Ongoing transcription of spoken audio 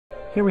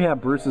Here we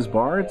have Bruce's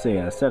Bar. It's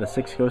a set of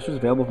 6 coasters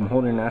available from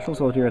Holden International,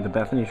 sold here at the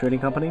Bethany Trading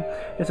Company.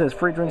 It says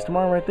free drinks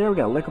tomorrow right there. We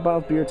got liquor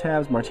bottles, beer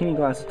tabs, martini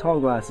glasses, tall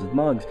glasses,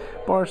 mugs,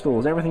 bar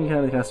stools, everything you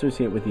kind of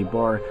associate with the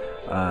bar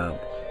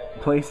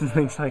place and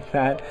things like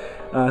that.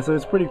 So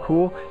it's pretty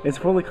cool. It's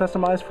fully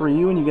customized for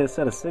you, and you get a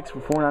set of 6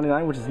 for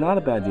 $4.99, which is not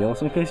a bad deal.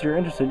 So in case you're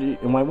interested,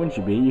 and why wouldn't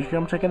you be, you should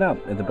come check it out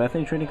at the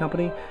Bethany Trading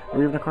Company,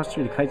 or even across the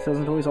street at Kite Sales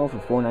and Toys, all for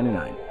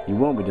 $4.99. You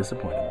won't be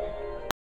disappointed.